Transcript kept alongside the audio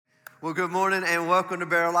Well, good morning and welcome to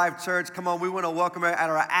Bear Life Church. Come on, we want to welcome you at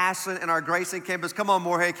our Ashland and our Grayson campus. Come on,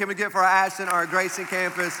 Moorhead, can we get for our Ashland, our Grayson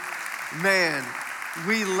campus? Man,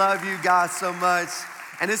 we love you guys so much.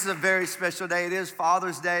 And this is a very special day. It is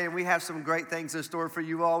Father's Day, and we have some great things in store for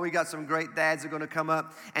you all. We got some great dads that are going to come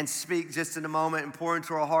up and speak just in a moment and pour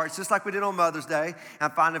into our hearts, just like we did on Mother's Day.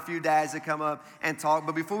 And find a few dads that come up and talk.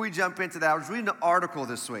 But before we jump into that, I was reading an article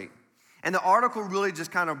this week. And the article really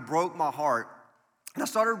just kind of broke my heart. And I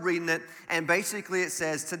started reading it, and basically it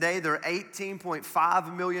says today there are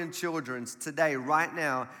 18.5 million children today, right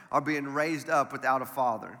now, are being raised up without a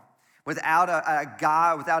father, without a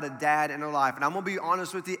guy, without a dad in their life. And I'm going to be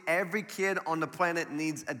honest with you, every kid on the planet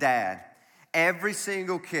needs a dad. Every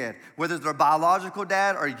single kid, whether it's their biological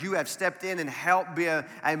dad or you have stepped in and helped be a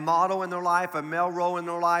model in their life, a male role in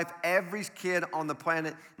their life, every kid on the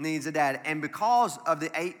planet needs a dad. And because of the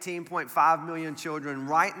 18.5 million children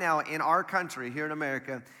right now in our country, here in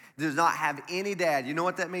America, does not have any dad, you know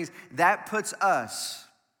what that means? That puts us,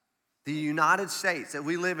 the United States that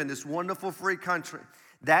we live in, this wonderful free country,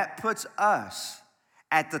 that puts us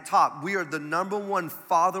at the top. We are the number one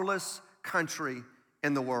fatherless country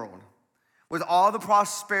in the world. With all the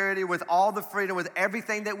prosperity, with all the freedom, with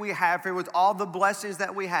everything that we have here, with all the blessings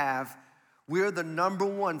that we have, we're the number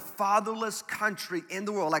one fatherless country in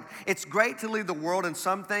the world. Like, it's great to lead the world in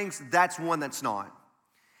some things, that's one that's not.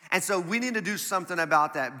 And so we need to do something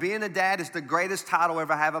about that. Being a dad is the greatest title I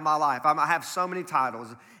ever have in my life. I have so many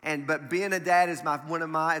titles, but being a dad is one of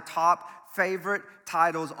my top favorite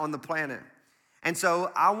titles on the planet. And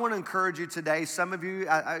so I want to encourage you today. Some of you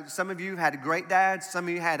had great dads, some of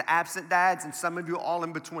you had absent dads, and some of you all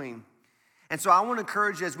in between. And so I want to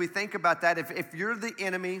encourage you as we think about that, if you're the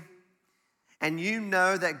enemy and you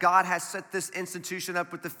know that God has set this institution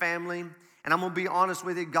up with the family, and I'm going to be honest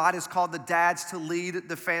with you, God has called the dads to lead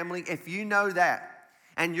the family. If you know that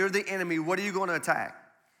and you're the enemy, what are you going to attack?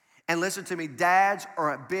 And listen to me, dads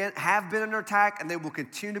have been under attack, and they will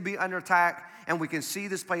continue to be under attack. And we can see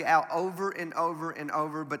this play out over and over and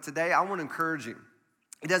over. But today, I want to encourage you.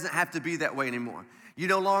 It doesn't have to be that way anymore. You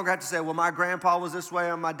no longer have to say, well, my grandpa was this way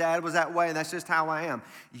or my dad was that way, and that's just how I am.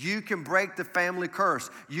 You can break the family curse.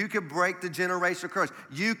 You can break the generational curse.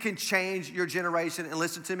 You can change your generation. And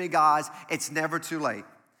listen to me, guys, it's never too late.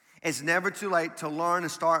 It's never too late to learn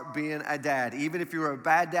and start being a dad. Even if you're a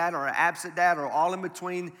bad dad or an absent dad or all in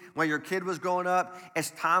between when your kid was growing up,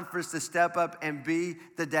 it's time for us to step up and be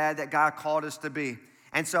the dad that God called us to be.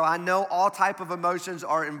 And so I know all type of emotions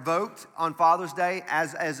are invoked on Father's Day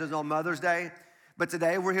as is on Mother's Day, but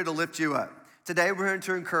today we're here to lift you up. Today we're here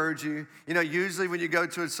to encourage you. You know, usually when you go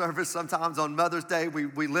to a service, sometimes on Mother's Day,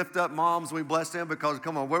 we lift up moms, we bless them because,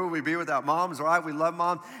 come on, where would we be without moms, right? We love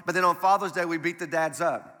moms. But then on Father's Day, we beat the dads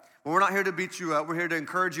up. Well, we're not here to beat you up. We're here to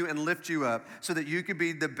encourage you and lift you up so that you can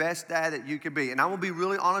be the best dad that you can be. And I will be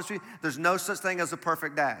really honest with you, there's no such thing as a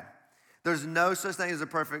perfect dad. There's no such thing as a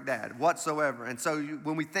perfect dad whatsoever. And so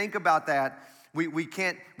when we think about that, we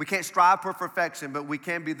can't strive for perfection, but we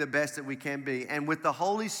can be the best that we can be. And with the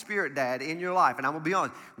Holy Spirit, Dad, in your life, and I'm going to be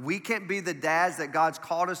honest, we can't be the dads that God's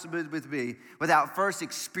called us to be without first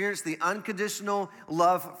experiencing the unconditional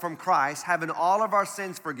love from Christ, having all of our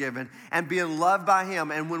sins forgiven, and being loved by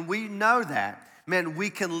Him. And when we know that, man, we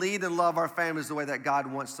can lead and love our families the way that God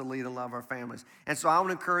wants to lead and love our families. And so I want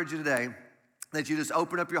to encourage you today that you just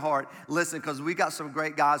open up your heart. Listen, because we got some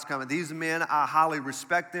great guys coming. These men, I highly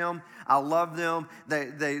respect them. I love them.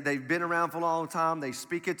 They've been around for a long time. They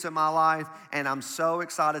speak into my life. And I'm so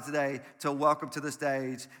excited today to welcome to the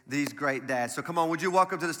stage these great dads. So come on, would you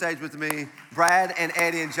welcome to the stage with me, Brad and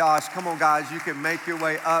Eddie and Josh. Come on, guys. You can make your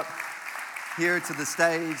way up here to the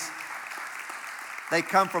stage. They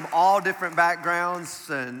come from all different backgrounds,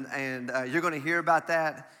 and you're going to hear about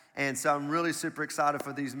that. And so I'm really super excited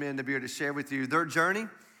for these men to be able to share with you their journey.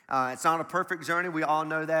 It's not a perfect journey. We all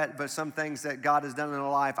know that. But some things that God has done in their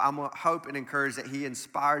life, I'm going to hope and encourage that He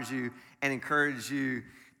inspires you and encourages you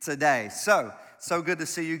today. So good to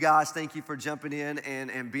see you guys. Thank you for jumping in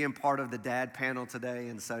and being part of the dad panel today.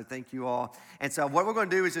 And so thank you all. And so what we're going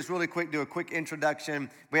to do is just really quick, do a quick introduction.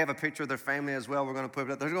 We have a picture of their family as well. We're going to put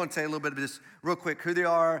it up. They're going to tell you a little bit of this real quick, who they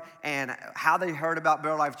are and how they heard about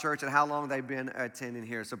Bear Life Church and how long they've been attending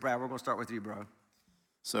here. So Brad, we're going to start with you, bro.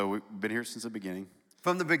 So we've been here since the beginning.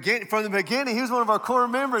 From the beginning, he was one of our core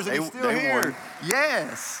members, and he's still here. Won.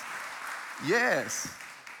 Yes.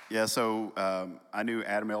 Yeah, so I knew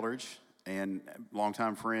Adam Eldridge, and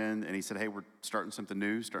longtime friend, and he said, hey, we're starting something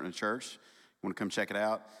new, starting a church. You want to come check it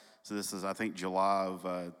out? So this is, I think, July of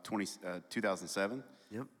 2007.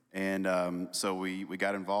 Yep. And so we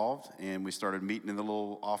got involved, and we started meeting in the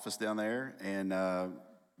little office down there, and the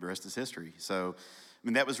rest is history. So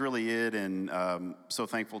mean, that was really it, and so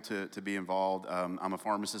thankful to be involved. I'm a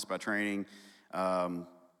pharmacist by training,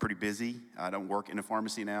 pretty busy. I don't work in a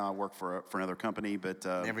pharmacy now. I work for another company, but...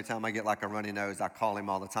 Every time I get like a runny nose, I call him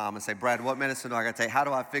all the time and say, Brad, what medicine do I got to take? How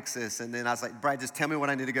do I fix this? And then I was like, Brad, just tell me what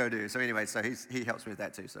I need to go do. So anyway, so he helps me with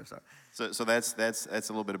that too, so. So that's a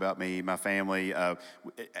little bit about me, my family.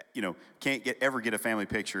 Can't ever get a family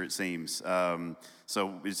picture, it seems.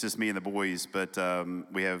 So it's just me and the boys, but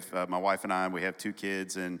we have my wife and I. We have 2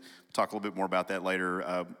 kids, and we'll talk a little bit more about that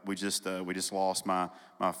later. We just lost my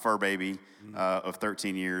fur baby of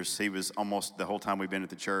 13 years. He was almost the whole time we've been at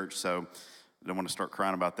the church. So I don't want to start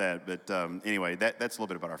crying about that, but anyway, that's a little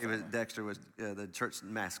bit about our family. Dexter was the church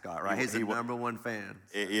mascot, right? He's the number one fan.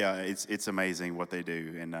 It's amazing what they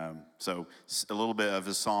do, and so a little bit of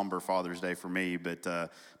a somber Father's Day for me, but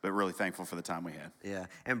really thankful for the time we had. Yeah,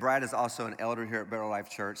 and Brad is also an elder here at Better Life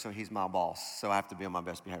Church, so he's my boss, so I have to be on my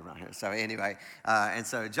best behavior around here. So anyway, and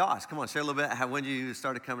so Josh, come on, share a little bit when you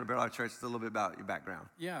started coming to Better Life Church, a little bit about your background.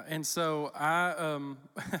 Yeah, and so I,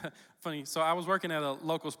 funny, so I was working at a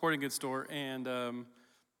local sporting goods store, and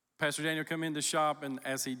Pastor Daniel come in to shop, and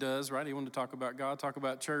as he does, right, he wanted to talk about God, talk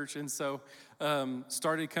about church, and so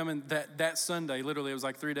started coming that Sunday. Literally, it was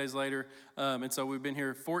like 3 days later, and so we've been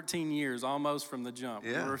here 14 years, almost from the jump.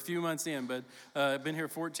 Yeah. We're a few months in, but been here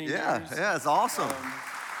 14 years. Yeah, it's awesome.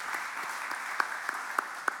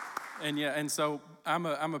 And so I'm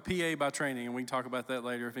a PA by training, and we can talk about that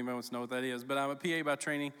later if anybody wants to know what that is. But I'm a PA by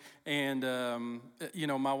training, and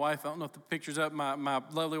my wife, I don't know if the picture's up, my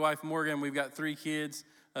lovely wife Morgan, we've got 3 kids,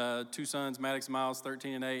 2 sons, Maddox, Miles,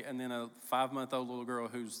 13 and 8, and then a 5-month-old little girl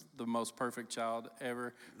who's the most perfect child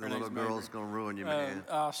ever. The little girl's gonna ruin you, man.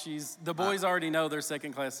 The boys already know they're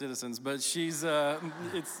second-class citizens, but she's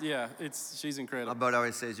she's incredible. My buddy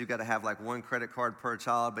always says you got to have like 1 credit card per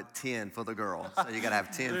child, but 10 for the girl. So you got to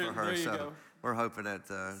have 10 for her. There you so go. we're hoping that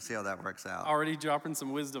see how that works out. Already dropping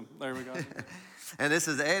some wisdom. There we go. And this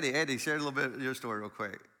is Eddie. Eddie, share a little bit of your story real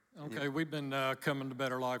quick. Okay, we've been coming to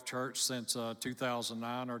Better Life Church since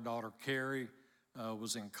 2009. Our daughter Carrie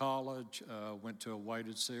was in college, went to a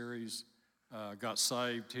weighted series, got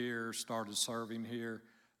saved here, started serving here.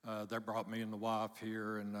 That brought me and the wife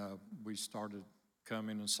here, and we started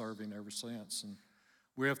coming and serving ever since. And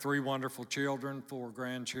we have 3 wonderful children, 4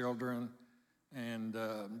 grandchildren, and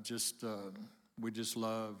we just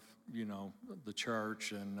love, the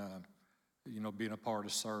church and, being a part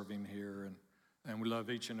of serving here. And we love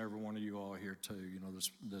each and every one of you all here too,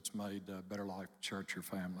 that's made Better Life Church your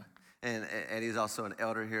family. And Eddie's also an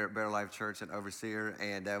elder here at Better Life Church and overseer.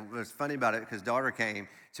 And what's funny about it, because daughter came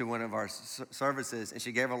to one of our services and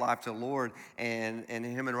she gave her life to the Lord. And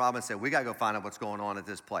him and Robin said, we got to go find out what's going on at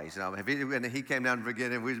this place. And he came down to the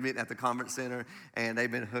beginning. We was meeting at the conference center, and they've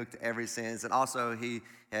been hooked ever since. And also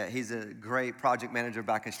he's a great project manager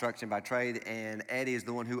by construction by trade. And Eddie is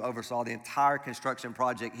the one who oversaw the entire construction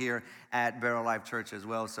project here at Better Life Church as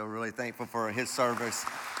well. So really thankful for his service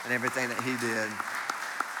and everything that he did.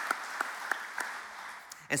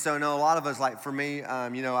 And so, a lot of us, like for me,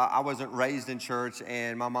 I wasn't raised in church,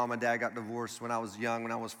 and my mom and dad got divorced when I was young,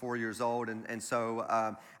 when I was 4 years old. And so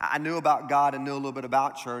I knew about God and knew a little bit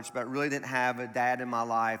about church, but really didn't have a dad in my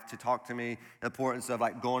life to talk to me the importance of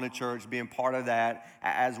like going to church, being part of that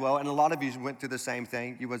as well. And a lot of you went through the same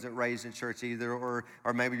thing. You wasn't raised in church either, or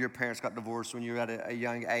maybe your parents got divorced when you were at a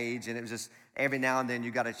young age, and it was just every now and then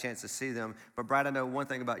you got a chance to see them. But Brad, I know one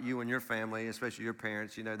thing about you and your family, especially your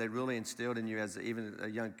parents, they really instilled in you as even a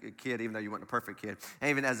young kid, even though you weren't a perfect kid, and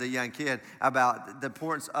even as a young kid, about the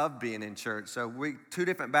importance of being in church. So 2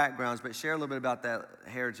 different backgrounds, but share a little bit about that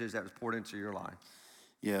heritage that was poured into your life.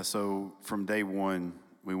 Yeah, so from day one,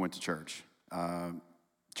 we went to church.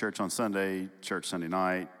 Church on Sunday, church Sunday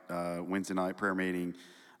night, Wednesday night prayer meeting,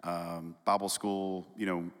 Bible school,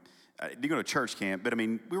 I didn't go to church camp, but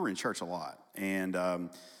we were in church a lot. And,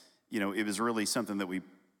 it was really something that we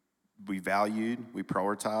valued, we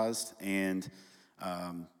prioritized, and,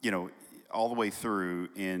 all the way through.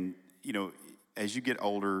 And, as you get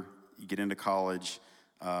older, you get into college,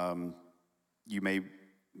 you may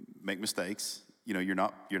make mistakes. You're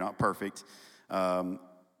not perfect.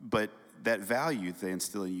 But that value they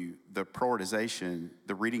instill in you, the prioritization,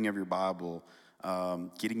 the reading of your Bible,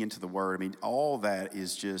 getting into the Word, all that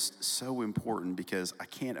is just so important, because I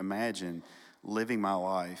can't imagine living my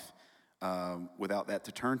life without that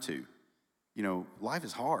to turn to. Life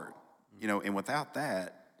is hard, and without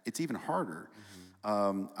that, it's even harder.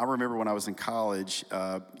 I remember when I was in college,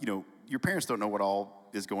 your parents don't know what all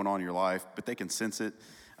is going on in your life, but they can sense it.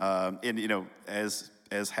 And,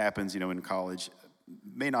 as happens, in college,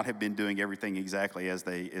 may not have been doing everything exactly as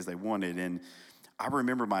they wanted. And I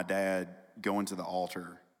remember my dad going to the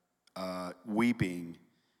altar, weeping,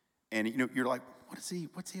 and you're like, what's he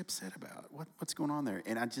upset about? What's going on there?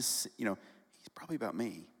 And I just, he's probably about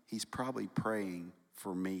me. He's probably praying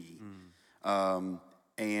for me.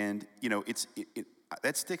 And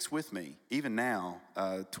that sticks with me. Even now,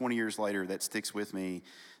 20 years later, that sticks with me,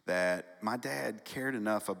 that my dad cared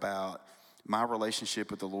enough about my relationship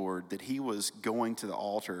with the Lord that he was going to the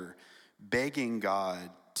altar, begging God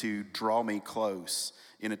to draw me close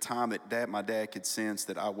in a time that my dad could sense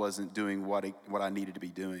that I wasn't doing what I needed to be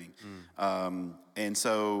doing. And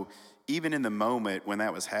so even in the moment when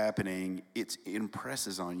that was happening, it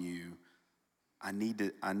impresses on you, I need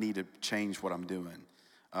to change what I'm doing.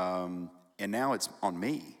 And now it's on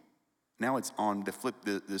me. Now it's on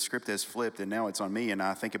the script has flipped, and now it's on me. And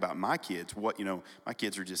I think about my kids. My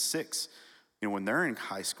kids are just 6. When they're in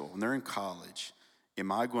high school, when they're in college,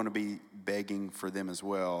 am I going to be begging for them as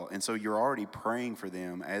well? And so you're already praying for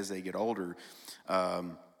them as they get older.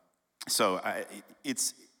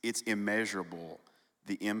 It's immeasurable,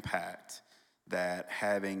 the impact that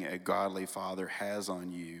having a godly father has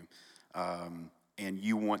on you. And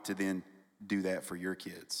you want to then do that for your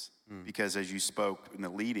kids. Because as you spoke in the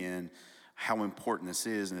lead-in, how important this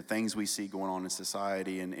is and the things we see going on in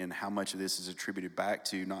society and how much of this is attributed back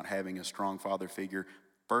to not having a strong father figure,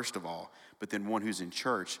 first of all, but then one who's in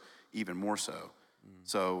church even more so.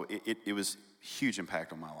 So it was huge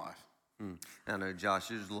impact on my life. I know, Josh,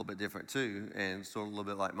 yours is a little bit different too, and sort of a little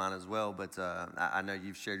bit like mine as well, but I know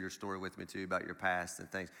you've shared your story with me too about your past and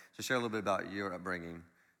things. So share a little bit about your upbringing.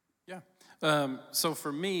 Yeah. So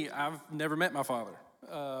for me, I've never met my father.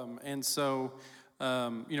 And so,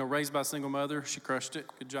 raised by a single mother, she crushed it.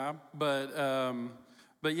 Good job.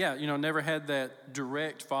 But yeah, never had that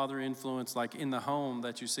direct father influence like in the home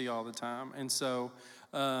that you see all the time. And so,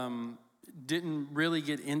 didn't really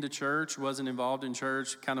get into church, wasn't involved in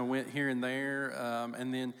church, kind of went here and there.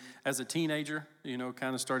 And then as a teenager,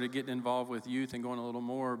 kind of started getting involved with youth and going a little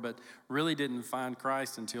more, but really didn't find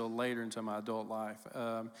Christ until later into my adult life.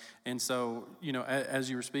 And so, as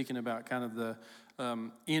you were speaking about kind of the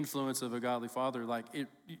influence of a godly father, like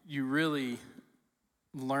you really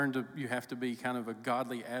learn you have to be kind of a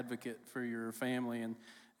godly advocate for your family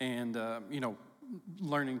and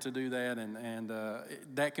learning to do that, and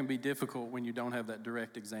that can be difficult when you don't have that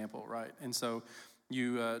direct example, right? And so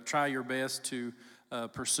you try your best to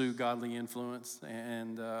pursue godly influence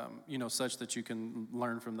and, such that you can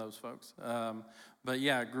learn from those folks. But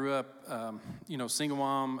yeah, I grew up, single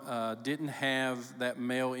mom, didn't have that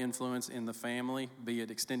male influence in the family, be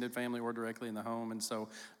it extended family or directly in the home. And so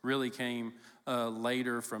really came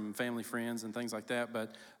later from family friends and things like that.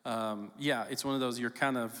 But yeah, it's one of those, you're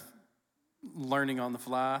kind of learning on the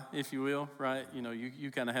fly, if you will, right?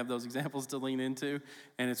 You kind of have those examples to lean into,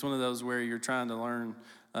 and it's one of those where you're trying to learn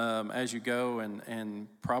as you go and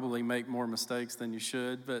probably make more mistakes than you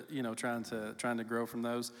should, but trying to grow from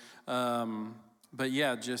those. But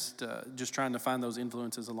yeah, just trying to find those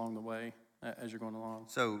influences along the way as you're going along.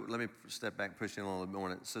 So let me step back, push in a little bit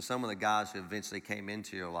more. So some of the guys who eventually came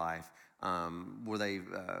into your life, were they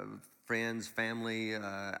friends, family,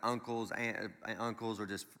 uncles, uncles, or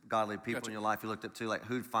just godly people in your life you looked up to? Like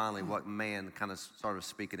what man kind of started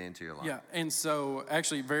speaking into your life? Yeah, and so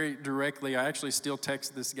actually very directly, I actually still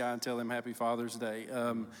text this guy and tell him Happy Father's Day.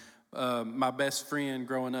 My best friend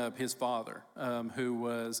growing up, his father, who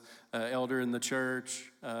was elder in the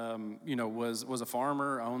church, was a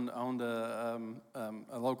farmer, owned a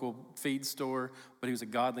local feed store, but he was a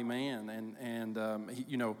godly man, and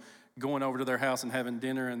he, going over to their house and having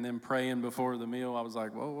dinner and then praying before the meal, I was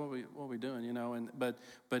like, whoa, what are we doing,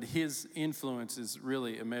 but his influence is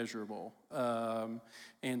really immeasurable.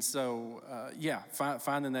 And so,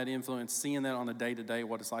 finding that influence, seeing that on a day-to-day,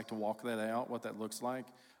 what it's like to walk that out, what that looks like,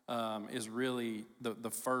 is really the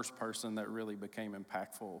first person that really became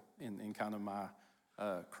impactful in kind of my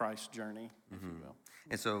Christ journey, if you will.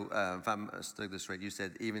 And so, if I'm understood this right, you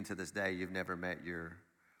said even to this day, you've never met your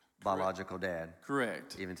biological dad.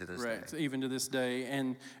 Correct. Even to this Correct. day. Even to this day.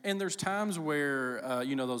 And there's times where,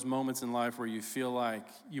 those moments in life where you feel like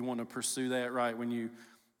you want to pursue that, right? When you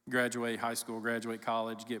graduate high school, graduate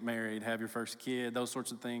college, get married, have your first kid, those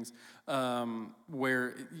sorts of things,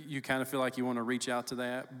 where you kind of feel like you want to reach out to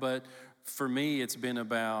that. But for me, it's been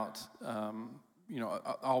about,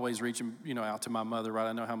 always reaching, out to my mother, right?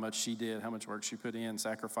 I know how much she did, how much work she put in,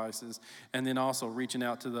 sacrifices, and then also reaching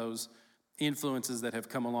out to those influences that have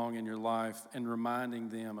come along in your life and reminding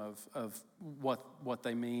them of what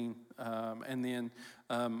they mean. And then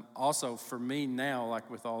also for me now, like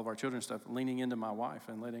with all of our children's stuff, leaning into my wife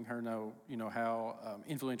and letting her know, how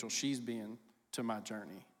influential she's been to my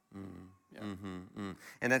journey. Yeah.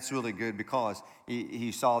 And that's really good because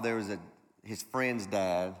he saw there was his friend's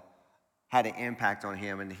dad had an impact on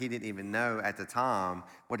him, and he didn't even know at the time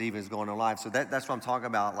what even was going on in life. So that's what I'm talking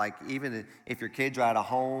about. Like, even if your kids are out of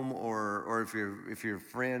home, or if your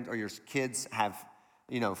friend or your kids have,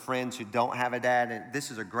 friends who don't have a dad, and this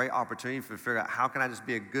is a great opportunity for to figure out how can I just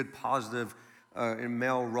be a good, positive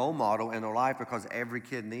male role model in their life, because every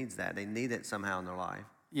kid needs that. They need it somehow in their life.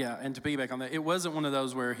 Yeah, and to piggyback on that, it wasn't one of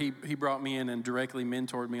those where he brought me in and directly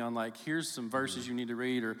mentored me on, like, here's some verses you need to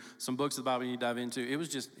read or some books of the Bible you need to dive into. It was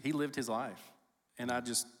just, he lived his life, and I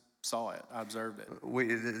just saw it. I observed it.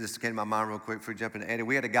 This came to my mind real quick for jumping to Eddie.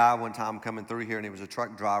 We had a guy one time coming through here, and he was a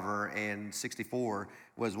truck driver, and 64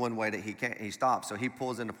 was one way that he stopped. So he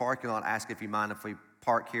pulls in the parking lot, asks if you mind if we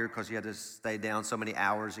park here, because he had to stay down so many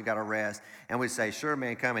hours, you got to rest. And we say, sure,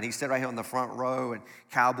 man, come. And he sat right here on the front row, and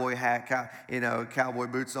cowboy hat, cowboy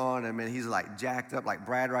boots on. I mean, he's like jacked up like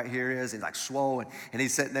Brad right here is. He's like swollen, and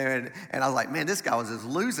he's sitting there, and I was like, man, this guy was just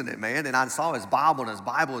losing it, man. And I saw his Bible, and his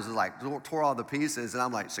Bible was like tore all the pieces, and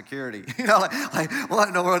I'm like, security, like what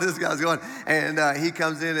in the world this guy's going? And he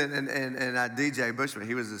comes in, and DJ Bushman,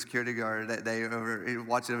 he was the security guard that day over, he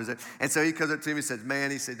watching him. And so he comes up to me and says, man,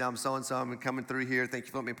 he said, I'm so-and-so, I'm coming through here. Thank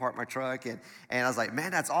you for letting me park my truck. And I was like,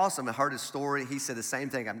 man, that's awesome. I heard his story. He said the same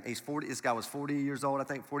thing. He's 40. This guy was 40 years old, I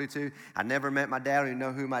think, 42. I never met my dad. I don't even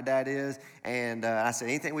know who my dad is. And I said,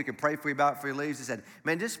 anything we can pray for you about before he leaves? He said,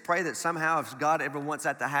 man, just pray that somehow, if God ever wants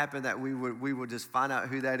that to happen, that we would just find out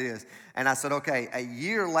who that is. And I said, okay. A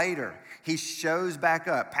year later, he shows back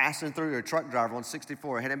up, passing through, a truck driver on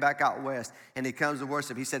 64, heading back out west, and he comes to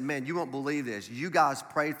worship. He said, man, you won't believe this. You guys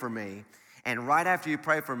prayed for me. And right after you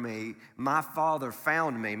prayed for me, my father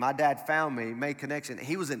found me. My dad found me, made connection.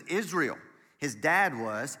 He was in Israel. His dad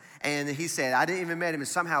was. And he said, I didn't even met him. And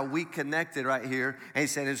somehow we connected right here. And he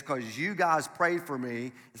said, it's because you guys prayed for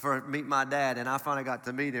me for meet my dad. And I finally got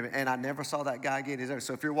to meet him. And I never saw that guy again.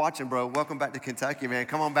 So if you're watching, bro, welcome back to Kentucky, man.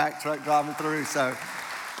 Come on back, truck driving through. So,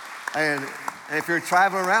 and if you're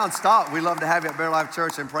traveling around, stop. We love to have you at Bear Life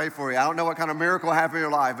Church and pray for you. I don't know what kind of miracle happened in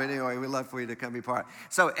your life, but anyway, we'd love for you to come be part.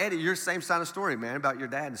 So, Eddie, your same kind of story, man, about your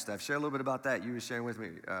dad and stuff. Share a little bit about that. You were sharing with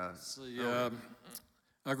me.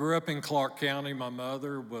 I grew up in Clark County. My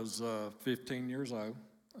mother was 15 years old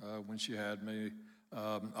when she had me.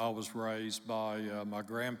 I was raised by my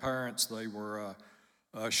grandparents. They were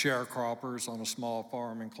sharecroppers on a small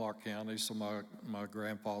farm in Clark County. So my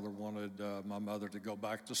grandfather wanted my mother to go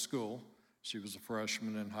back to school. She was a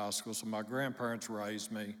freshman in high school, so my grandparents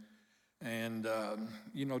raised me. And,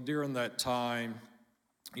 during that time,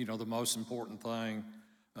 the most important thing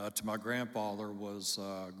to my grandfather was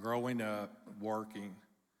growing up, working,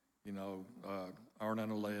 earning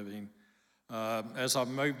a living. As I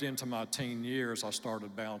moved into my teen years, I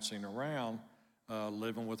started bouncing around,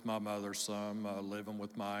 living with my mother some, living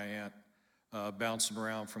with my aunt, bouncing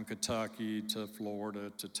around from Kentucky to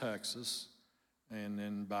Florida to Texas, and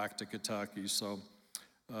then back to Kentucky. So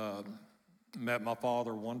met my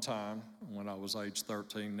father one time when I was age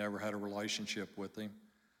 13, never had a relationship with him.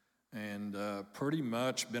 And pretty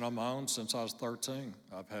much been on my own since I was 13.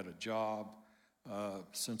 I've had a job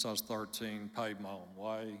since I was 13, paid my own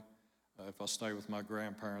way. If I stay with my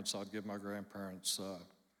grandparents, I'd give my grandparents,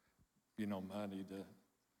 money to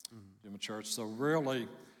do my church. So really,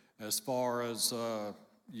 as far as, a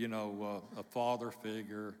father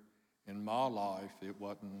figure in my life, it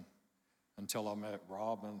wasn't until I met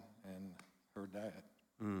Robin and her dad.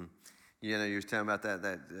 You were telling about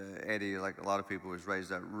that Eddie, like a lot of people, was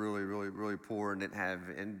raised up really, really, really poor and didn't have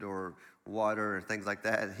indoor water and things like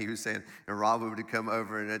that. He was saying, and Rob would come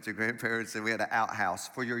over and at your grandparents, and we had an outhouse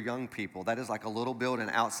for your young people. That is like a little building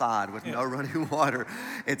outside with no running water.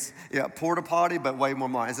 It's porta potty, but way more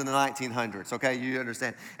modern. It's in the 1900s, okay? You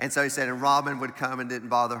understand? And so he said, and Robin would come and didn't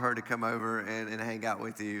bother her to come over and hang out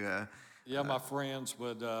with you. My friends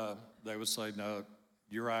would, they would say, no,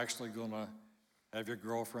 you're actually going to have your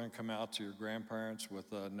girlfriend come out to your grandparents with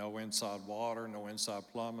no inside water, no inside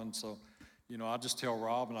plumbing. So, I just tell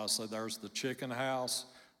Robin, I say, there's the chicken house.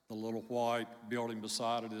 The little white building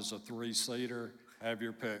beside it is a 3-seater. Have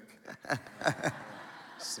your pick.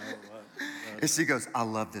 And she goes, I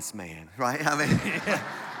love this man, right? I mean,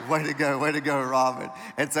 way to go, Robin.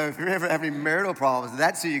 And so if you ever have any marital problems,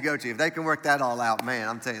 that's who you go to. If they can work that all out, man,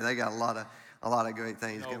 I'm telling you, they got a lot of great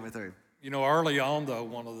things coming through. Early on, though,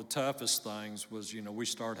 one of the toughest things was, we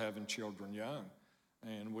started having children young.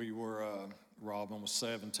 And we were, Robin was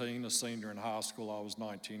 17, a senior in high school. I was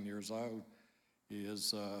 19 years old. He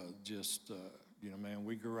is man,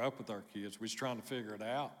 we grew up with our kids. We was trying to figure it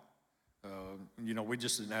out. We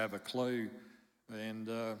just didn't have a clue. And,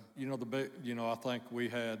 I think we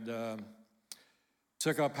had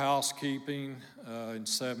Took up housekeeping in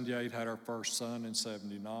 78, had our first son in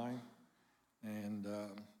 79. And,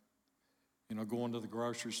 going to the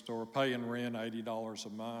grocery store, paying rent $80 a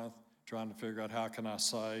month, trying to figure out how can I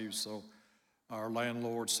save. So our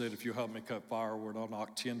landlord said, if you help me cut firewood, I'll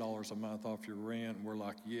knock $10 a month off your rent. And we're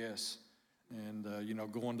like, yes. And,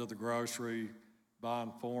 going to the grocery,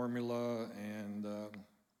 buying formula and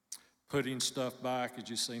putting stuff back as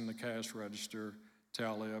you seen the cash register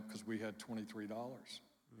tally up because we had $23,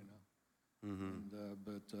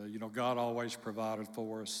 And, God always provided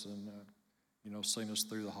for us and, seen us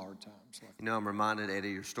through the hard times. I'm reminded,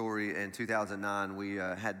 Eddie, your story. In 2009, we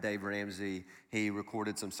had Dave Ramsey. He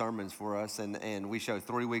recorded some sermons for us, and we showed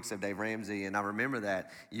 3 weeks of Dave Ramsey. And I remember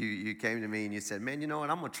that you came to me and you said, man, you know what,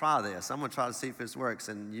 I'm going to try this. I'm going to try to see if this works.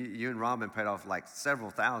 And you and Robin paid off like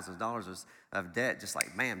several $1,000s of debt, just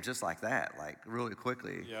like that, like really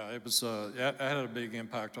quickly. Yeah, it was. It had a big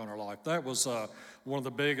impact on our life. That was one of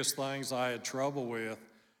the biggest things I had trouble with.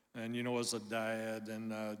 And, as a dad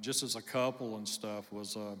and just as a couple and stuff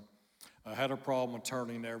was I had a problem with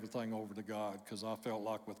turning everything over to God because I felt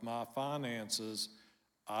like with my finances,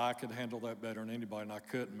 I could handle that better than anybody, and I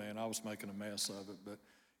couldn't, man. I was making a mess of it. But,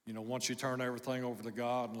 once you turn everything over to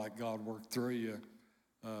God and let God work through you,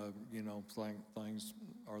 things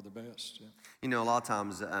are the best. Yeah. A lot of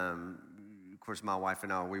times, of course, my wife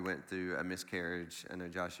and I, we went through a miscarriage. I know,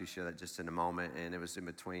 Josh, you share that just in a moment, and it was in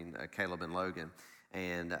between Caleb and Logan.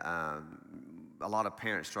 And a lot of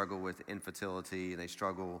parents struggle with infertility, and they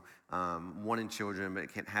struggle wanting children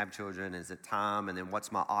but can't have children. Is it time? And then what's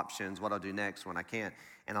my options? What I'll do next when I can't?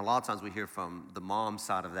 And a lot of times we hear from the mom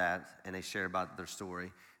side of that, and they share about their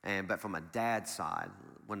story. But from a dad's side,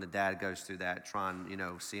 when the dad goes through that, trying,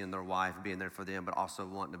 seeing their wife, being there for them, but also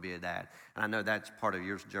wanting to be a dad. And I know that's part of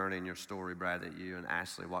your journey and your story, Brad, that you and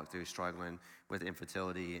Ashley walked through, struggling with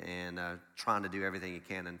infertility and trying to do everything you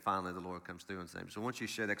can. And finally, the Lord comes through and saves. So once you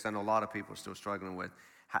share that, because I know a lot of people are still struggling with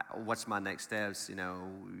what's my next steps,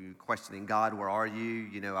 questioning God, where are you?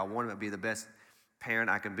 I want to be the best parent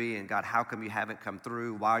I can be. And God, how come you haven't come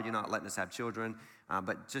through? Why are you not letting us have children?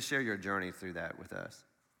 But just share your journey through that with us.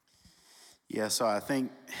 Yeah, so I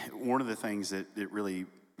think one of the things that really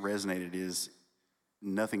resonated is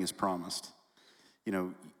nothing is promised.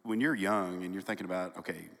 When you're young and you're thinking about,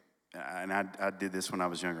 okay, and I did this when I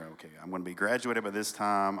was younger. Okay, I'm going to be graduated by this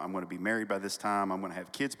time. I'm going to be married by this time. I'm going to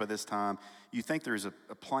have kids by this time. You think there's a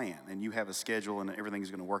plan and you have a schedule and everything's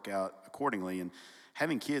going to work out accordingly. And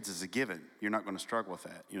having kids is a given. You're not going to struggle with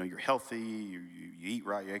that. You're healthy, you eat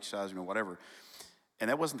right, you exercise, whatever. And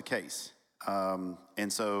that wasn't the case. And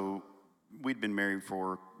so we'd been married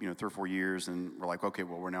for 3 or 4 years, and we're like, okay,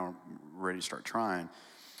 well, we're now ready to start trying.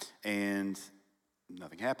 And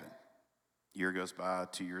nothing happened. Year goes by,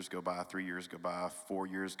 2 years go by, 3 years go by, 4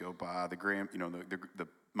 years go by.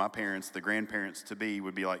 My parents, the grandparents to be,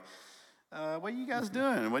 would be like, "What are you guys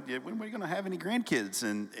doing? When are you going to have any grandkids?"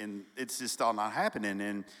 And it's just all not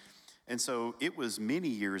happening. And so it was many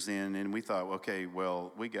years in, and we thought, okay,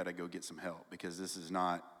 well, we got to go get some help because this is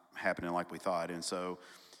not happening like we thought. And so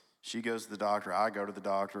she goes to the doctor, I go to the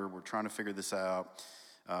doctor. We're trying to figure this out.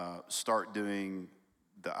 Start doing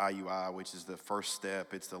the IUI, which is the first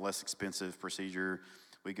step. It's the less expensive procedure.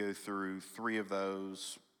 We go through 3 of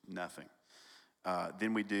those, nothing.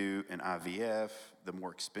 Then we do an IVF, the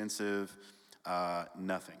more expensive,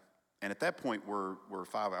 nothing. And at that point, we're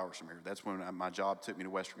 5 hours from here. That's when my job took me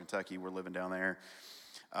to Western Kentucky. We're living down there.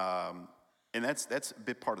 And that's a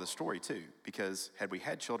big part of the story, too, because had we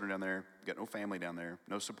had children down there, got no family down there,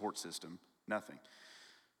 no support system, nothing.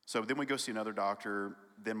 So then we go see another doctor.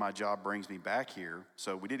 Then my job brings me back here.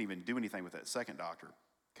 So we didn't even do anything with that second doctor.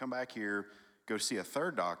 Come back here, go see a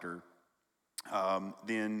third doctor.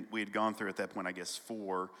 Then we had gone through at that point, I guess,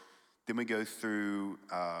 4. Then we go through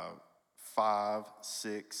 5,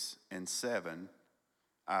 6, and 7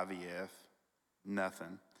 IVF,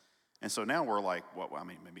 nothing. And so now we're like,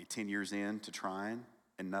 maybe 10 years in to trying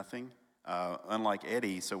and nothing. Unlike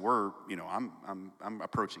Eddie, so we're, I'm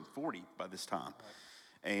approaching 40 by this time.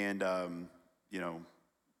 And,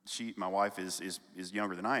 my wife is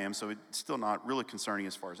younger than I am, so it's still not really concerning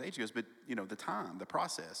as far as age goes, but, the time, the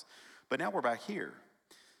process. But now we're back here.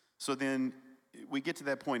 So then we get to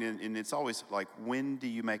that point, and it's always like, when do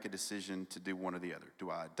you make a decision to do one or the other? Do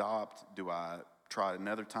I adopt? Do I try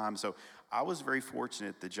another time? So I was very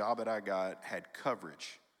fortunate. The job that I got had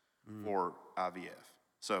coverage for IVF.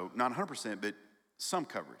 So not 100%, but some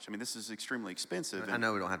coverage. I mean, this is extremely expensive. I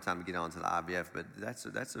know we don't have time to get on to the IVF, but that's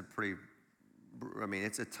a pretty,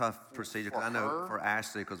 it's a tough procedure. Because I know for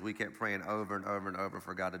Ashley, because we kept praying over and over and over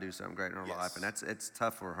for God to do something great in her life, and it's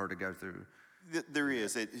tough for her to go through. There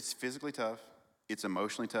is. It's physically tough. It's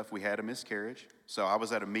emotionally tough. We had a miscarriage. So I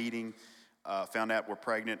was at a meeting, found out we're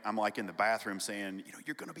pregnant. I'm like in the bathroom saying,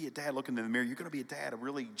 you're going to be a dad. Looking in the mirror, you're going to be a dad. I'm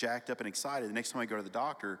really jacked up and excited. The next time I go to the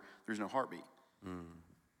doctor, there's no heartbeat.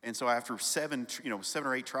 And so after 7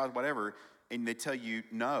 or 8 trials, whatever, and they tell you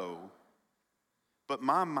no. But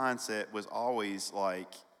my mindset was always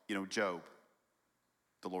like, Job.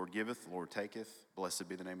 The Lord giveth, the Lord taketh, blessed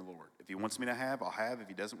be the name of the Lord. If he wants me to have, I'll have. If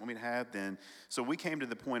he doesn't want me to have, then. So we came to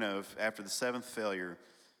the point of, after the 7th failure,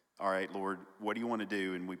 all right, Lord, what do you want to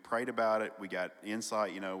do? And we prayed about it. We got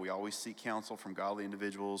insight. We always seek counsel from godly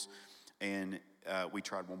individuals. And we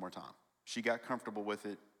tried one more time. She got comfortable with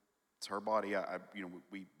it. It's her body.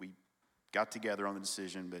 We got together on the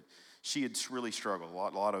decision, but she had really struggled. A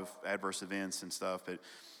lot of adverse events and stuff, but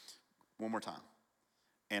one more time.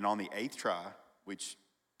 And on the 8th try, which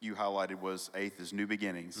you highlighted was 8th is new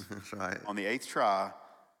beginnings. That's right. On the 8th try,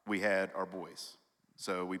 we had our boys.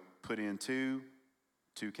 So we put in 2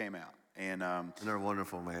 came out. And they're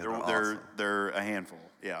wonderful, man. They're a handful.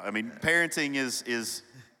 Yeah, I mean, parenting is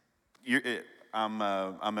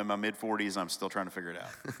I'm in my mid-40s, I'm still trying to figure it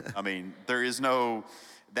out. I mean, there is no,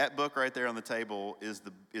 that book right there on the table is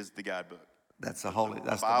the guidebook. That's the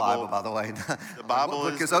Bible, by the way. The Bible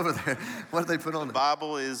book is over there. What did they put on it? The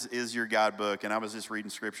Bible is your guidebook, and I was just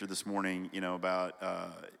reading scripture this morning, about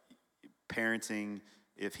parenting.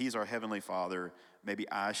 If he's our heavenly Father, maybe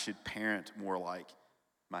I should parent more like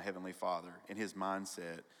my heavenly Father and his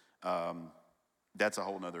mindset. That's a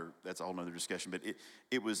whole nother discussion. But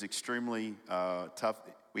it was extremely tough.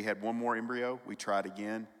 We had one more embryo. We tried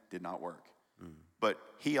again, did not work. But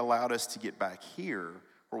he allowed us to get back here,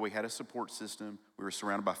 where we had a support system. We were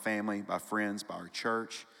surrounded by family, by friends, by our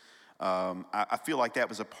church. I feel like that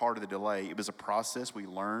was a part of the delay. It was a process we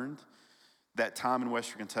learned. That time in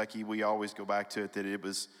Western Kentucky, we always go back to it, that it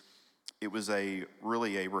was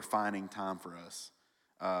really a refining time for us,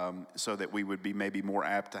 so that we would be maybe more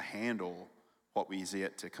apt to handle what was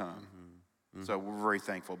yet to come. So we're very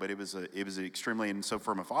thankful, but it was extremely, and so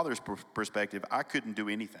from a father's perspective, I couldn't do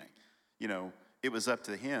anything. It was up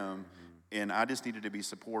to him. And I just needed to be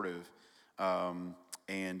supportive, and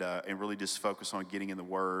really just focus on getting in the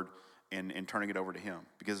Word and turning it over to Him.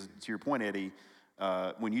 Because to your point, Eddie,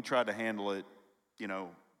 when you tried to handle it,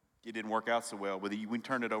 it didn't work out so well. Whether you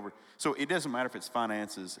turn it over, so it doesn't matter if it's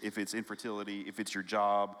finances, if it's infertility, if it's your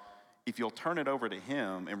job. If you'll turn it over to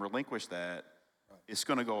Him and relinquish that, it's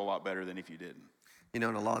going to go a lot better than if you didn't. And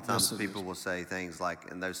a lot of times people will say things like,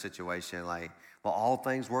 in those situations, like, well, all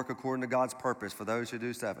things work according to God's purpose for those who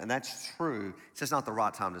do stuff. And that's true. It's just not the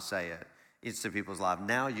right time to say it. It's to people's life.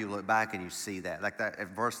 Now you look back and you see that, like that, a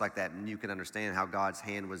verse like that, and you can understand how God's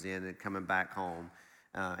hand was in it coming back home.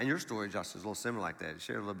 And your story, Josh, is a little similar like that.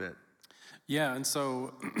 Share a little bit. Yeah, and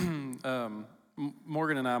so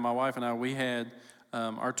Morgan and I, my wife and I, we had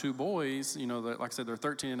our 2 boys, like I said, they're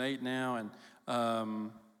 13 and 8 now, and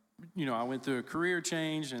I went through a career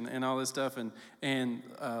change and all this stuff, and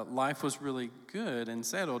life was really good and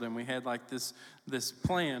settled, and we had like this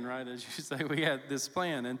plan, right? As you say, we had this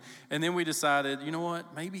plan, and then we decided, you know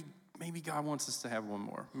what? Maybe God wants us to have one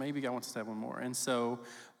more. Maybe God wants us to have one more, and so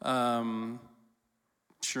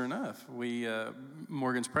sure enough,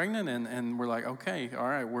 Morgan's pregnant, and we're like, okay, all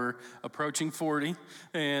right, we're approaching 40,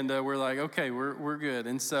 and we're like, okay, we're good,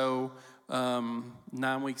 and so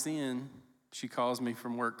 9 weeks in, she calls me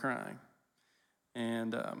from work crying,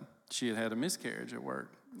 and she had a miscarriage at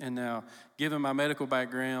work. And now, given my medical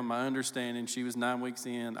background, my understanding, she was 9 weeks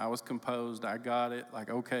in, I was composed, I got it, like,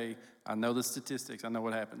 okay, I know the statistics, I know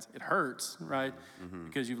what happens. It hurts, right?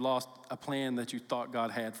 Because you've lost a plan that you thought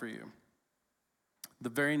God had for you. The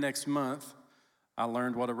very next month, I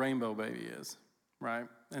learned what a rainbow baby is, right?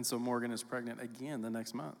 And so Morgan is pregnant again the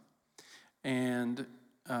next month. And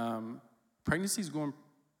pregnancy's going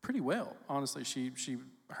pretty well, honestly. She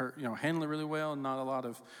handled it really well, not a lot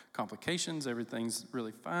of complications. Everything's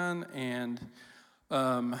really fine. And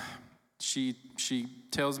she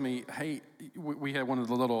tells me, hey, we had one of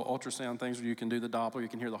the little ultrasound things where you can do the Doppler, you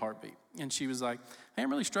can hear the heartbeat. And she was like, hey, I'm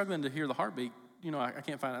really struggling to hear the heartbeat. I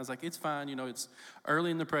can't find it. I was like, it's fine. It's early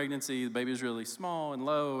in the pregnancy. The baby's really small and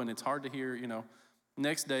low, and it's hard to hear,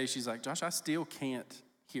 Next day, she's like, Josh, I still can't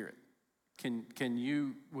hear it.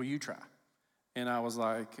 Will you try? And I was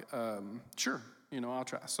like, sure, I'll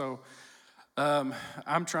try. So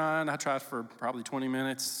I'm trying. I tried for probably 20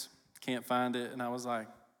 minutes, can't find it. And I was like,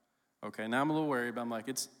 okay, now I'm a little worried, but I'm like,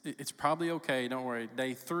 it's probably okay, don't worry.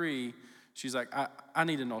 Day 3, she's like, I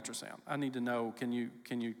need an ultrasound. I need to know, can you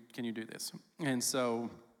do this? And so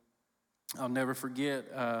I'll never forget,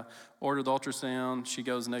 ordered the ultrasound. She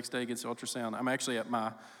goes the next day, gets the ultrasound. I'm actually at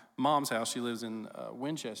my mom's house. She lives in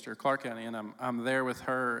Winchester, Clark County, and I'm there with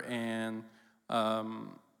her, and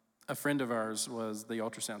a friend of ours was the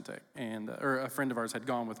ultrasound tech, or a friend of ours had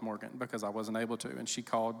gone with Morgan because I wasn't able to, and she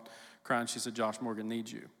called crying. She said, Josh Morgan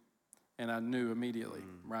needs you, and I knew immediately,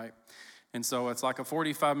 right? And so it's like a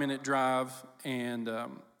 45-minute drive, and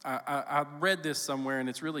I read this somewhere, and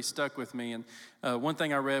it's really stuck with me. And one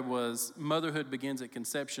thing I read was, motherhood begins at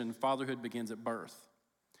conception, fatherhood begins at birth.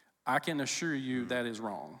 I can assure you that is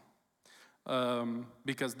wrong,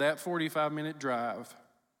 because that 45-minute drive,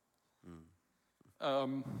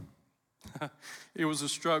 it was a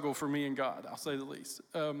struggle for me and God, I'll say the least.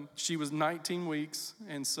 She was 19 weeks,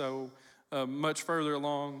 and so much further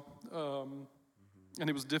along, and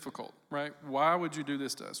it was difficult, right? Why would you do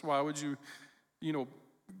this to us? Why would you,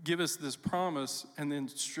 give us this promise and then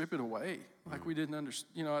strip it away? Like we didn't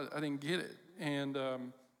understand, I didn't get it. And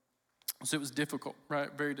so it was difficult, right?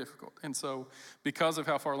 Very difficult. And so because of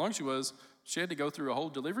how far along she was, she had to go through a whole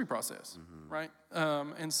delivery process, right?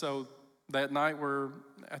 And so that night we're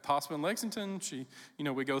at the hospital in Lexington.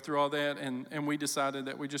 We go through all that, and we decided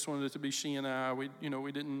that we just wanted it to be she and I. We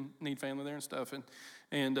didn't need family there and stuff.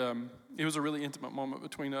 And it was a really intimate moment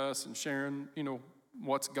between us and sharing,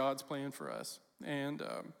 what's God's plan for us. And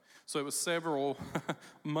so it was several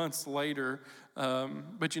months later.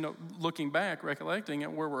 But, looking back, recollecting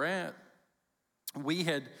at where we're at, we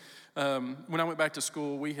had, when I went back to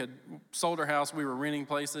school, we had sold our house. We were renting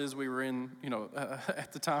places. We were in,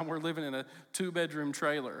 at the time, we're living in a 2-bedroom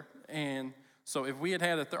trailer. And so if we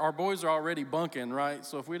had our boys are already bunking, right?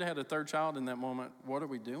 So if we'd had a third child in that moment, what are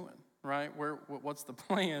we doing, right? What's the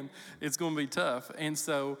plan? It's going to be tough. And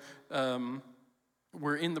so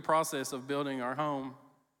we're in the process of building our home,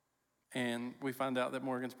 and we find out that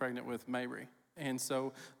Morgan's pregnant with Mabry. And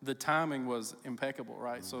so the timing was impeccable,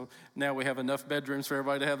 right? So now we have enough bedrooms for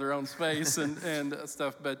everybody to have their own space and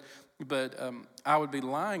stuff. But I would be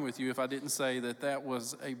lying with you if I didn't say that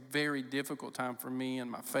was a very difficult time for me and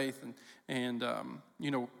my faith and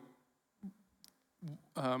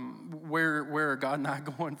where are God and I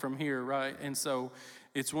going from here, right? And so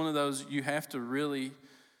it's one of those you have to really.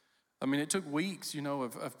 It took weeks,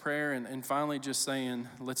 of prayer and finally just saying,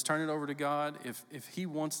 let's turn it over to God. If he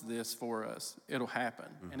wants this for us, it'll happen.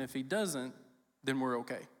 And if he doesn't, then we're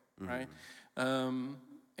okay, right? And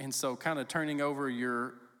so kind of turning over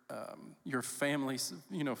your family's,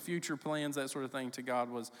 future plans, that sort of thing to God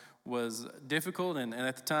was difficult. And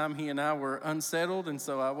at the time, he and I were unsettled, and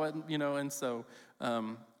so I wasn't,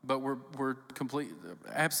 but we're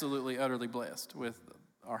absolutely, utterly blessed with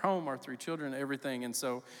our home, our 3 children, everything. And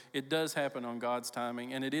so it does happen on God's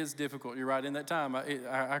timing, and it is difficult. You're right. In that time,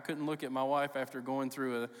 I couldn't look at my wife after going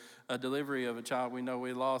through a delivery of a child we know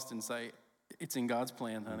we lost and say, it's in God's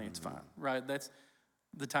plan, honey, it's fine, right? That's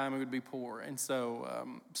the timing would be poor. And so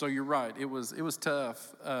so you're right. It was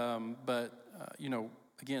tough, but,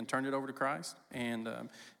 again, turned it over to Christ, and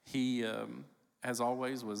he, as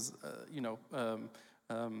always, was,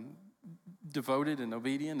 devoted and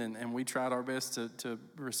obedient, and we tried our best to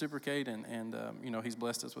reciprocate, and he's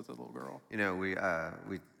blessed us with a little girl.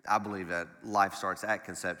 I believe that life starts at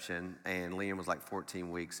conception, and Liam was like 14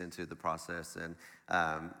 weeks into the process, and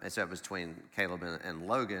so it was between Caleb and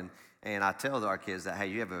Logan. And I tell our kids that, hey,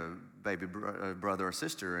 you have a baby brother or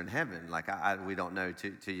sister in heaven. Like, we don't know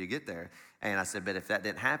till you get there. And I said, but if that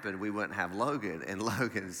didn't happen, we wouldn't have Logan. And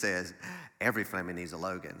Logan says, every family needs a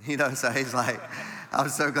Logan. So he's like, I'm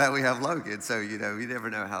so glad we have Logan. So, you never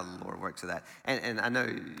know how the Lord works with that. And I know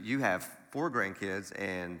you have 4 grandkids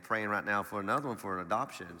and praying right now for another one for an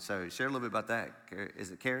adoption. So share a little bit about that. Is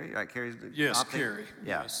it Carrie? Right, Carrie's Yes, adopting? Carrie.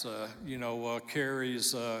 Yeah. Yes,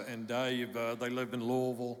 Carrie's and Dave, they live in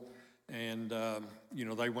Louisville. And,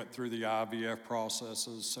 they went through the IVF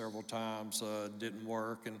processes several times, didn't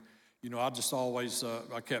work. And, I just always,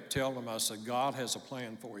 I kept telling them, I said, God has a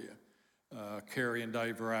plan for you. Carrie and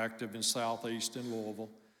Dave are active in Southeast in Louisville.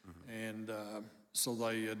 And so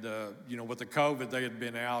they had, with the COVID, they had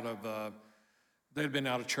been out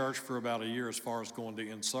of church for about a year as far as going to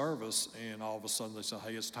in-service. And all of a sudden they said,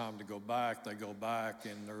 hey, it's time to go back. They go back,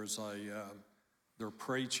 and they're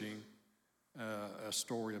preaching a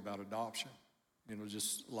story about adoption,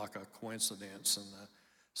 just like a coincidence. And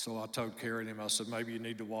so I told Carrie and him, I said, maybe you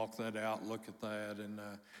need to walk that out, look at that. And,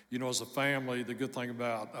 as a family, the good thing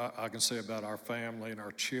about, I can say about our family and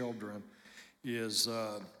our children is,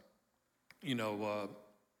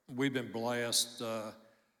 we've been blessed.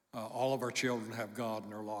 All of our children have God in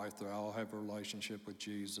their life. They all have a relationship with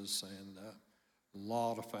Jesus, and a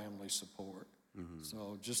lot of family support.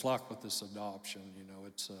 So just like with this adoption,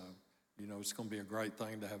 it's going to be a great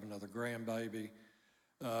thing to have another grandbaby.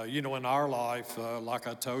 You know, in our life, like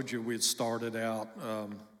I told you, we had started out,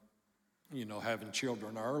 you know, having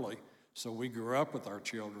children early. So we grew up with our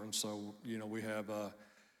children. So, you know, we have a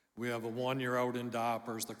 1-year-old in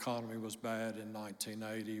diapers. The economy was bad in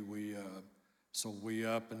 1980. So we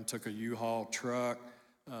up and took a U-Haul truck,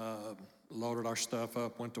 loaded our stuff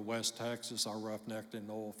up, went to West Texas. I roughnecked in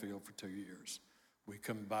the oil field for 2 years. We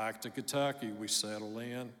come back to Kentucky. We settle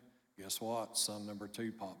in. Guess what? Son number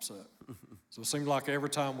 2 pops up. So it seemed like every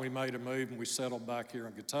time we made a move and we settled back here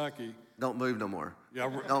in Kentucky. Don't move no more. Yeah,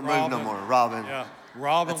 Don't move no more, Robin. Yeah,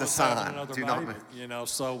 Robin That's a was sign. having another Do not baby. move. You know,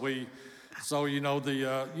 so you know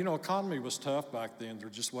the economy was tough back then. There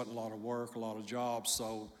just wasn't a lot of work, a lot of jobs.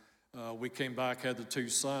 So we came back, had the 2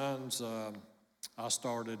 sons. I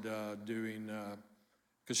started doing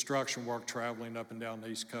construction work, traveling up and down the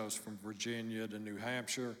East Coast from Virginia to New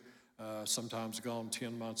Hampshire. Sometimes gone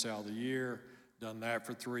 10 months out of the year. Done that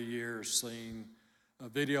for 3 years. Seen a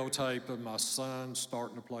videotape of my son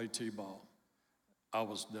starting to play t-ball. I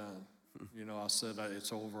was done. You know, I said,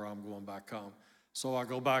 it's over, I'm going back home. So I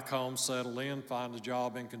go back home, settle in, find a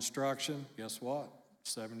job in construction. Guess what?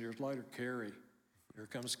 7 years later, Carrie. Here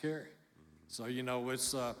comes Carrie. So, you know,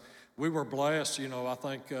 we were blessed. You know, I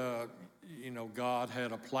think, you know, God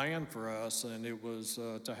had a plan for us, and it was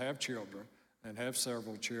to have children and have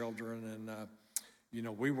several children. And, you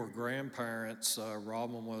know, we were grandparents.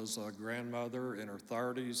 Robin was a grandmother in her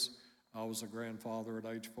 30s. I was a grandfather at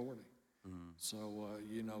age 40. So,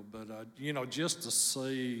 you know, but, you know, just to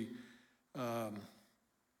see,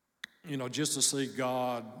 you know, just to see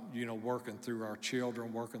God, you know, working through our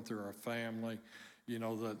children, working through our family, you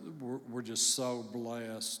know, that we're just so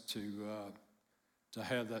blessed to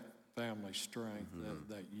have that family strength,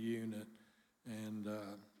 that unit. And,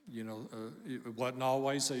 you know, it wasn't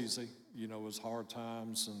always easy. You know, it was hard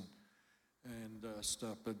times and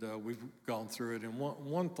stuff, but we've gone through it. And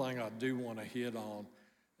one thing I do want to hit on,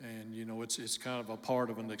 and, you know, it's kind of a part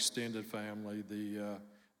of an extended family,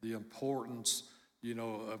 the importance, you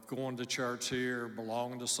know, of going to church here,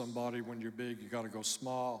 belonging to somebody. When you're big, you got to go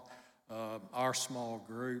small. Our small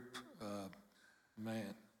group,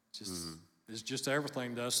 man, it's just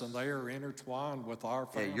everything to us, and they are intertwined with our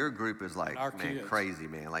family. Yeah, your group is like, man, kids. crazy,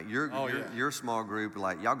 man. Like Yeah. your small group,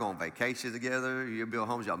 like y'all go on vacation together, you build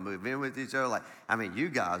homes, y'all move in with each other. Like, I mean, you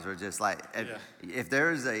guys are just like, if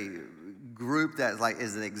there's a group that like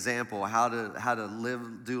is an example how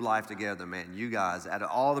to do life together, man, you guys, out of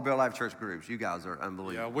all the Bear Life Church groups, you guys are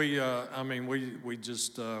unbelievable. Yeah, I mean, we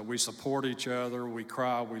just, we support each other, we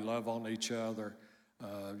cry, we love on each other.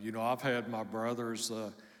 You know, I've had my brothers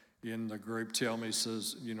in the group tell me,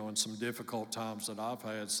 says, you know, in some difficult times that I've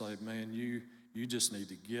had, say, man, you just need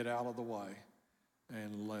to get out of the way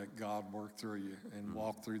and let God work through you and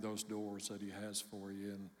walk through those doors that he has for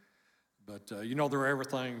you. But, you know, they're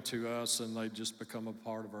everything to us, and they just become a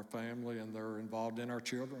part of our family, and they're involved in our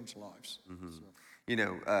children's lives. So. You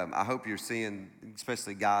know, I hope you're seeing,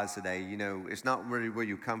 especially guys today, you know, it's not really where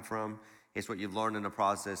you come from. It's what you've learned in the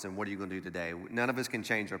process, and what are you going to do today? None of us can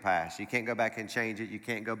change our past. You can't go back and change it. You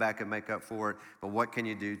can't go back and make up for it. But what can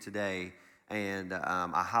you do today? And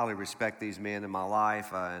I highly respect these men in my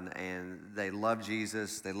life, and they love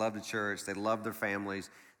Jesus. They love the church. They love their families.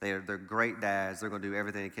 They're great dads. They're going to do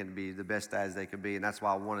everything they can to be the best dads they can be, and that's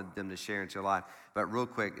why I wanted them to share into your life. But real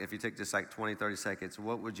quick, if you take just like 20, 30 seconds,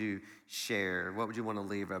 what would you share? What would you want to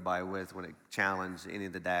leave everybody with when it challenged any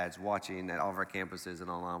of the dads watching at all of our campuses and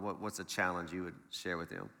online? What's a challenge you would share with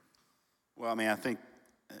them? Well, I mean, I think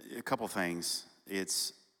a couple things.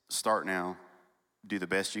 It's start now. Do the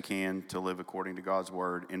best you can to live according to God's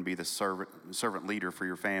word and be the servant leader for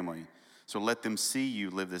your family. So let them see you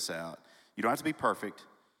live this out. You don't have to be perfect,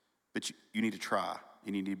 but you need to try.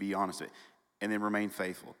 You need to be honest with it. And then remain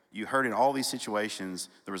faithful. You heard in all these situations,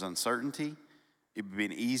 there was uncertainty. It would have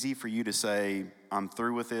been easy for you to say, I'm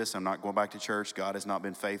through with this. I'm not going back to church. God has not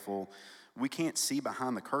been faithful. We can't see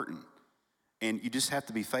behind the curtain. And you just have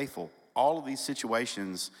to be faithful. All of these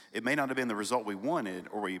situations, it may not have been the result we wanted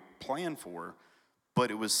or we planned for,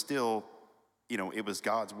 but it was still, you know, it was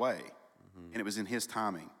God's way. And it was in his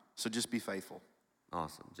timing. So just be faithful.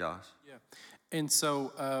 Awesome. Josh? Yeah. And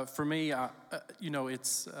so for me, you know,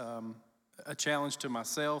 it's a challenge to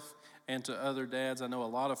myself and to other dads. I know a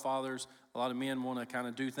lot of fathers, a lot of men want to kind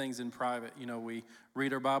of do things in private. You know, we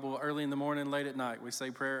read our Bible early in the morning, late at night. We say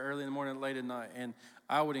prayer early in the morning, late at night. And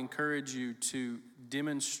I would encourage you to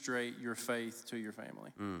demonstrate your faith to your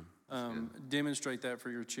family. Demonstrate that for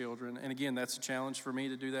your children. And again, that's a challenge for me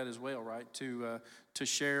to do that as well, right? To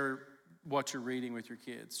share what you're reading with your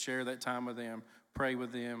kids, share that time with them, pray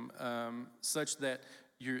with them, such that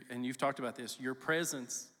and you've talked about this, your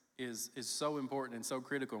presence is so important and so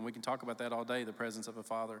critical, and we can talk about that all day, the presence of a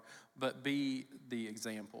father, but be the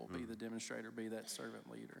example, be the demonstrator, be that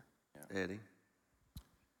servant leader. Yeah. Eddie?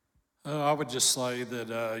 I would just say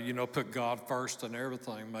that, put God first in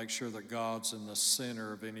everything. Make sure that God's in the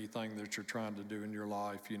center of anything that you're trying to do in your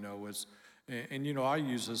life, I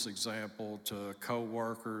use this example to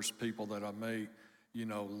co-workers, people that I meet,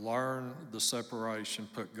 learn the separation,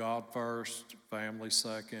 put God first, family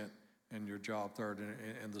second, and your job third.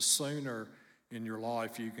 And the sooner in your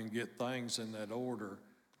life you can get things in that order,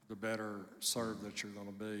 the better served that you're going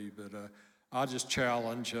to be. But I just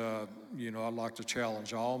challenge, I'd like to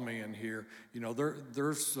challenge all men here.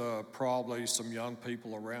 There's probably some young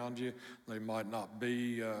people around you. They might not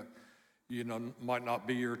be, might not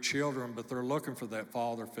be your children, but they're looking for that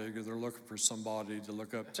father figure. They're looking for somebody to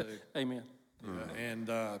look up to. Amen. And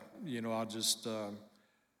I just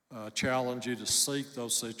challenge you to seek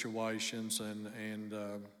those situations and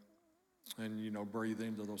breathe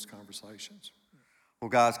into those conversations. Well,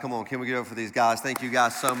 guys, come on. Can we get over for these guys? Thank you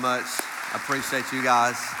guys so much. I appreciate you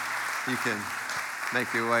guys. You can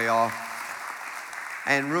make your way off.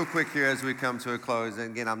 And real quick here as we come to a close,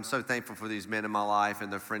 and again, I'm so thankful for these men in my life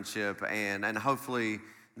and their friendship, and hopefully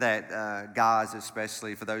that guys,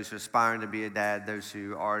 especially for those who are aspiring to be a dad, those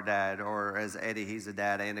who are a dad, or as Eddie, he's a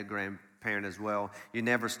dad and a grandparent as well. You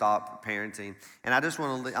never stop parenting. And I just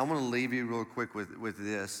want to leave you real quick with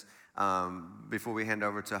this before we hand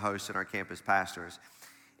over to hosts and our campus pastors,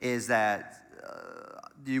 is that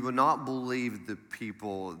you will not believe the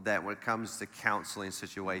people that when it comes to counseling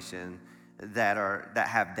situation that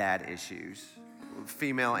have dad issues,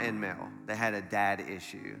 female and male, that had a dad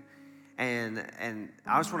issue. And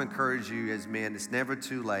I just want to encourage you as men, it's never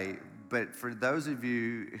too late, but for those of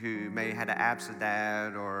you who may have had an absent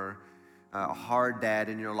dad or a hard dad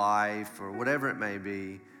in your life or whatever it may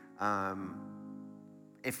be,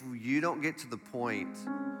 if you don't get to the point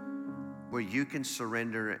where you can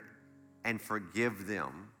surrender and forgive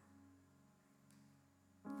them,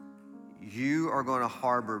 you are going to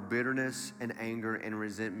harbor bitterness and anger and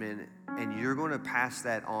resentment, and you're going to pass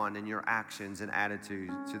that on in your actions and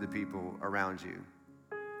attitudes to the people around you.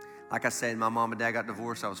 Like I said, my mom and dad got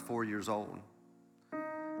divorced. I was 4 years old.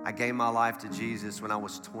 I gave my life to Jesus when I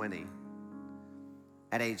was 20.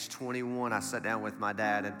 At age 21, I sat down with my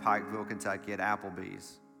dad in Pikeville, Kentucky at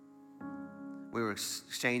Applebee's. We were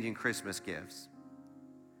exchanging Christmas gifts.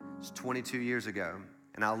 It was 22 years ago.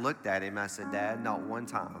 And I looked at him and I said, Dad, not one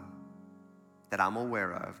time that I'm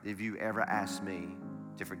aware of have you ever asked me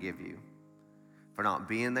to forgive you for not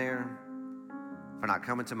being there, for not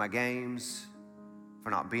coming to my games,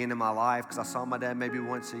 for not being in my life, because I saw my dad maybe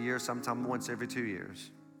once a year, sometimes once every 2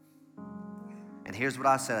 years. And here's what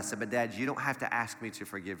I said. But Dad, you don't have to ask me to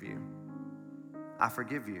forgive you. I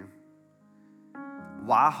forgive you.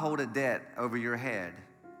 Why hold a debt over your head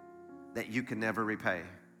that you can never repay?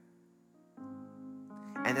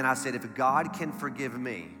 And then I said, if God can forgive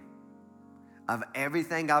me of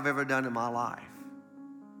everything I've ever done in my life,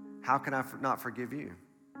 how can I not forgive you?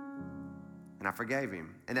 And I forgave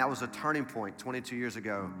him. And that was a turning point 22 years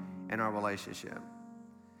ago in our relationship.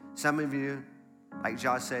 Some of you, like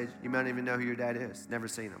Josh said, you might not even know who your dad is. Never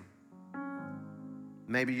seen him.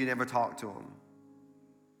 Maybe you never talked to him.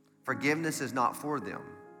 Forgiveness is not for them.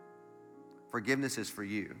 Forgiveness is for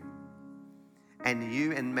you.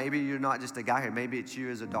 And maybe you're not just a guy here. Maybe it's you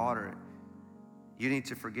as a daughter. You need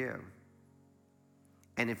to forgive.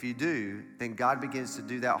 And if you do, then God begins to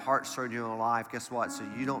do that heart surgery in your life. Guess what? So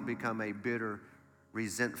you don't become a bitter,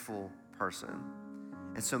 resentful person.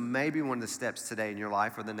 And so maybe one of the steps today in your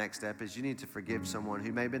life, or the next step, is you need to forgive someone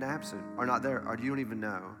who may have been absent or not there, or you don't even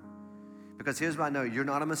know. Because here's what I know. You're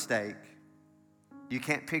not a mistake. You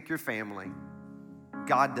can't pick your family.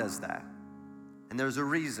 God does that. And there's a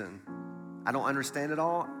reason. I don't understand it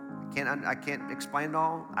all. I can't explain it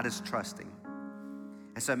all. I just trust him.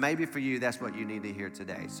 And so maybe for you, that's what you need to hear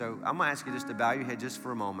today. So I'm going to ask you just to bow your head just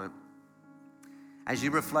for a moment. As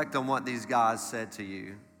you reflect on what these guys said to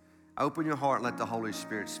you, open your heart and let the Holy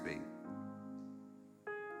Spirit speak.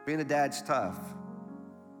 Being a dad's tough.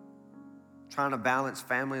 Trying to balance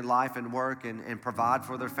family life and work and provide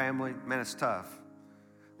for their family, man, it's tough.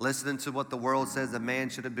 Listening to what the world says a man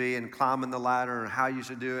should be and climbing the ladder and how you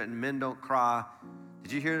should do it, and men don't cry.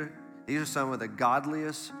 Did you hear? These are some of the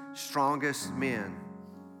godliest, strongest men.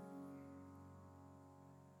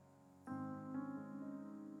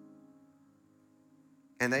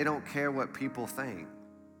 And they don't care what people think.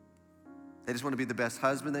 They just want to be the best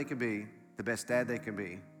husband they can be, the best dad they can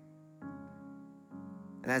be.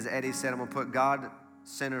 And as Eddie said, I'm going to put God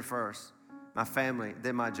center first, my family,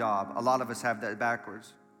 then my job. A lot of us have that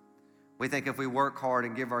backwards. We think if we work hard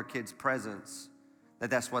and give our kids presents,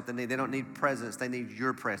 that's what they need. They don't need presents. They need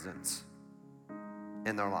your presence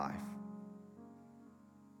in their life.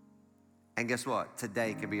 And guess what?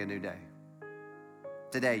 Today can be a new day.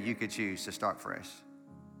 Today you could choose to start fresh.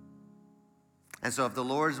 And so if the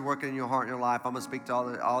Lord is working in your heart and your life, I'm going to speak to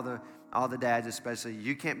all the dads especially.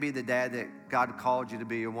 You can't be the dad that God called you to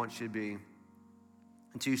be or wants you to be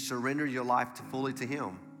until you surrender your life fully to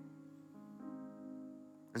Him.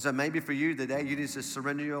 And so maybe for you today, you need to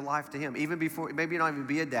surrender your life to Him. Even before, maybe you don't even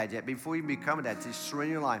be a dad yet. Before you become a dad, just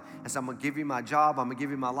surrender your life. And so I'm going to give you my job. I'm going to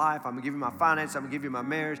give you my life. I'm going to give you my finances. I'm going to give you my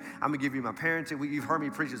marriage. I'm going to give you my parenting. You've heard me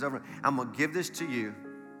preach this over. I'm going to give this to you.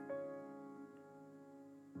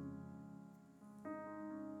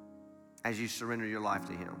 As you surrender your life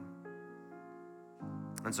to Him.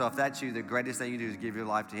 And so if that's you, the greatest thing you do is give your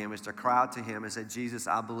life to Him, is to cry out to Him and say, Jesus,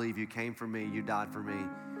 I believe you came for me, you died for me,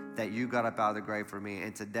 that you got up out of the grave for me,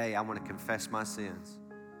 and today I want to confess my sins,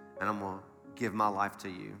 and I'm going to give my life to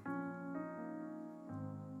you.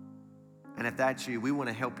 And if that's you, we want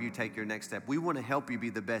to help you take your next step. We want to help you be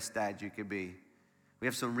the best dad you could be. We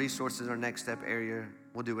have some resources in our next step area.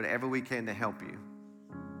 We'll do whatever we can to help you.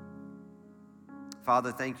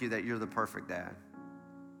 Father, thank you that you're the perfect dad.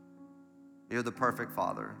 You're the perfect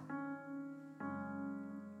father.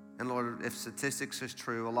 And Lord, if statistics is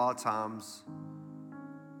true, a lot of times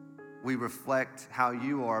we reflect how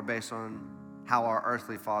you are based on how our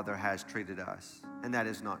earthly father has treated us. And that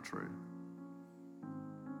is not true.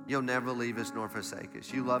 You'll never leave us nor forsake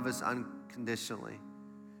us. You love us unconditionally.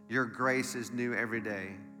 Your grace is new every day.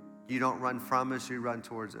 You don't run from us, you run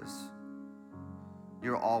towards us.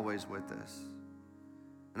 You're always with us.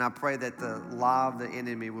 And I pray that the lie of the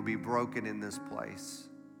enemy will be broken in this place.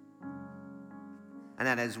 And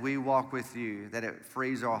that as we walk with you, that it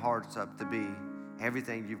frees our hearts up to be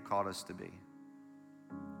everything you've called us to be.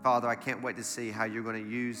 Father, I can't wait to see how you're going to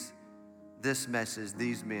use this message,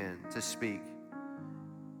 these men, to speak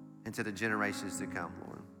into the generations to come,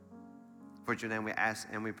 Lord. For your name we ask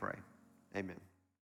and we pray. Amen.